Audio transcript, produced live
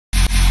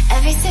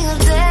Hello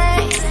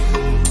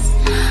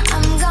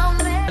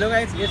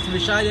guys, it's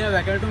विशाल है,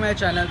 welcome to my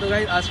channel. तो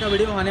guys आज का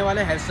वीडियो होने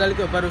वाला है हेयर स्टाइल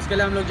के ऊपर। उसके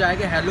लिए हम लोग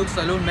जाएंगे हेयर लुक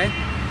सैलून में,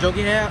 जो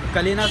कि है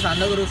कलीना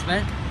सांताक्रूज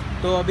में।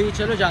 तो अभी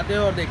चलो जाते हैं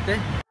और देखते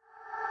हैं।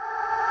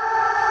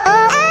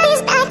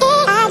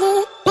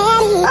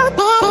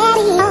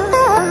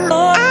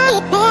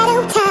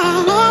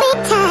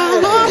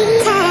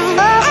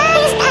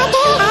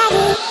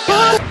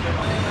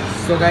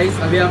 तो गाइस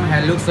अभी हम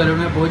हेयर लुक सैलून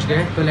में पहुंच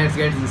गए, तो let's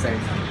get inside.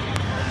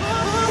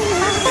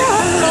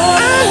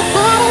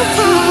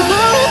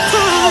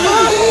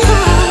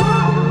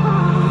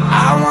 I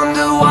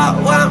wonder what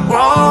went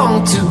wrong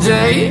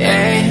today,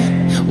 eh?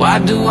 Why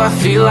do I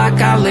feel like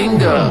I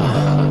linger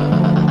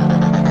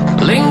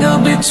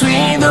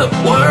between the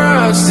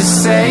words to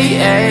say,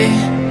 eh?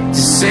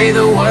 To say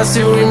the words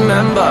to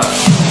remember.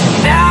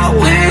 Now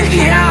we're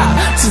here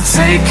to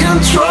take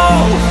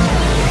control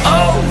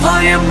over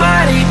your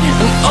body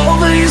and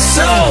over your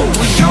soul.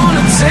 We're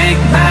gonna take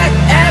back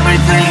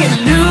everything and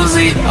lose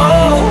it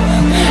all.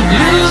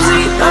 Lose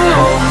it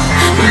all.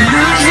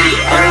 Lose it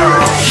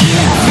all.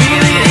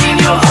 Feel it in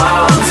your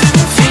arms,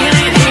 feel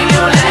it in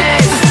your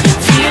legs,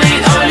 feel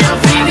it on your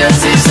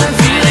fingertips and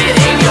feel it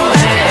in your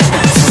head.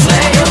 Just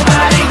let your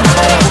body go,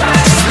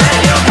 just let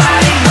your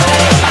body go,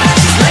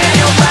 just let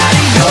your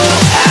body go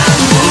and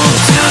move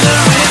to the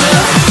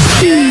rhythm.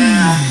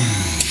 Yeah.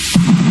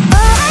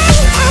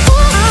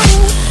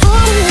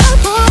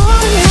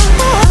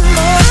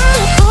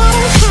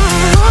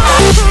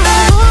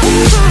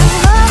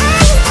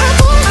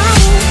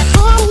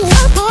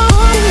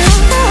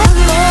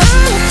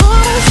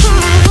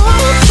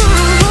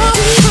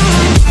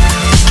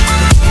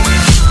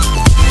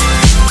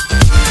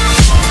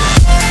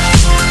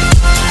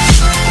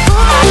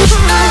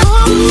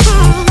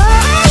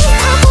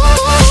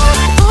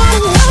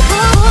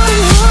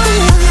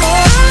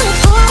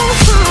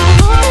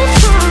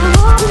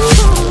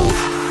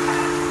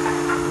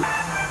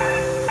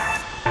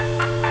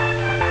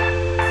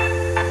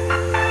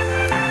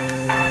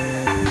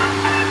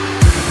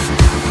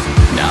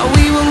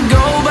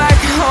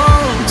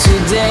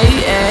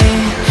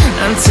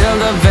 Until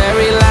the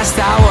very last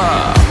hour,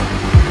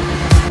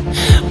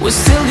 we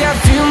still got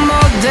few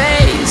more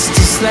days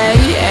to slay,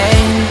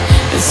 eh?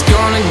 It's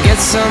gonna get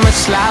so much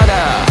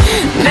louder.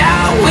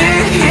 Now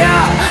we're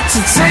here to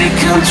take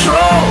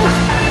control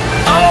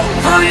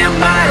over your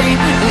body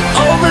and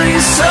over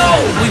your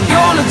soul. We're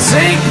gonna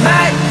take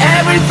back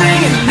everything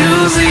and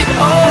lose it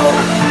all.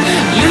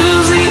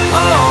 Lose it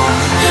all.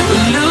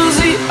 Lose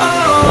it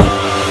all.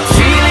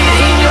 Feel it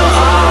in your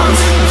arms,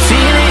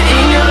 feel it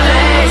in your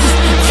legs,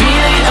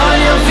 feel it on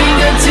your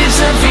fingertips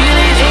and feel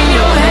it in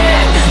your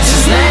head.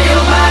 Just let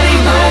your body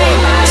go,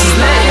 just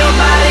let your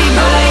body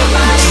go,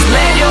 just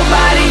let your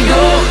body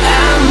go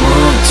and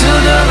move to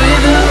the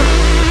rhythm.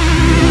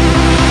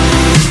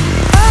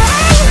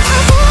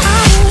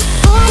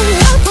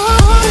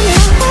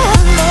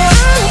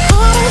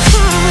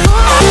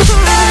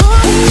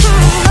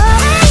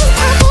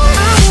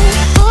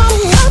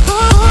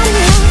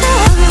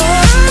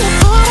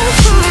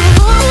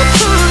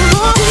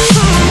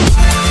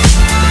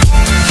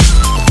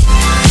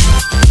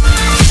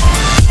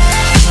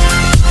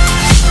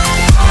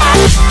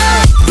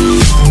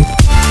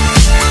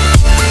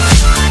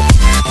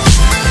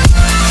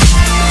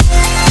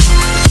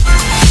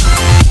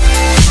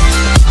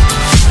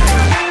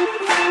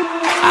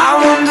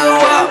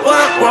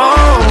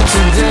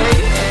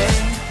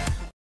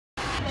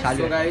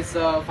 तो guys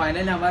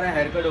finally हमारा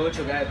hair cut हो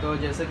चुका है। तो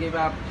जैसे कि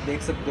आप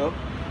देख सकते हो,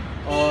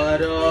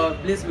 और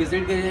प्लीज़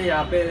विजिट कीजिए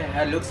यहाँ पे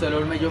हेयर लुक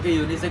सैलून में, जो कि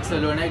यूनिसेक्स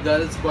सैलून है।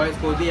 गर्ल्स बॉयज़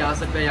कोई भी आ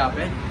सकता है यहाँ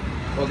पे,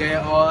 ओके।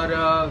 और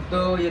तो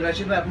ये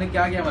राशिद भाई आपने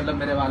क्या किया, मतलब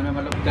मेरे बाल में,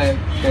 मतलब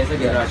कैसे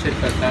किया? Rashid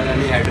Panchal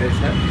hair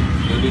dresser,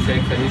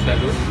 unisex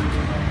salon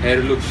hair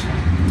looks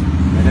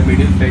मैंने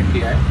मीडियम फेड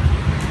किया है।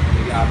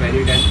 आप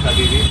एनी टाइम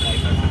कभी भी ट्राई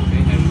कर सकते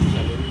हैं hair look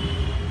salon,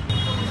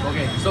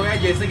 okay. So guys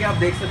जैसे कि आप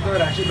देख सकते हो,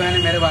 राशिद भाई ने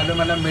मेरे बाल में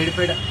मतलब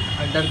मिडफेड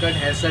अंडरकट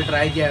हेयर स्टाइल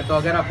ट्राई किया है। तो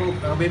अगर आपको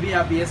अभी भी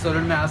आप ये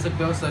सैलून में आ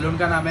सकते हो। सैलून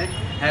का नाम है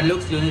हेयर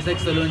लुक्स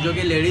यूनिसेक्स सैलून, जो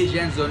कि लेडीज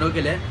जेंट्स दोनों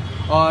के लिए।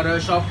 और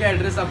शॉप का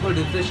एड्रेस आपको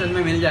डिस्क्रिप्शन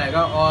में मिल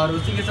जाएगा। और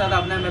उसी के साथ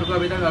आपने मेरे को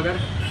अभी तक अगर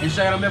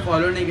इंस्टाग्राम पे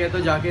फॉलो नहीं किया तो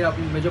जाके आप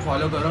मुझे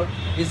फॉलो करो।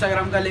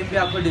 इंस्टाग्राम का लिंक भी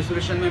आपको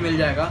डिस्क्रिप्शन में मिल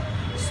जाएगा।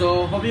 So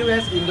hope you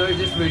guys enjoy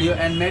this video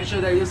and make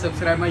sure that you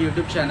subscribe my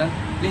YouTube channel.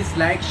 Please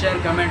like share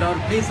comment और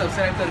प्लीज़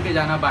सब्सक्राइब करके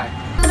जाना। बाय।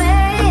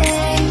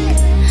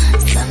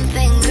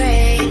 Something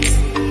great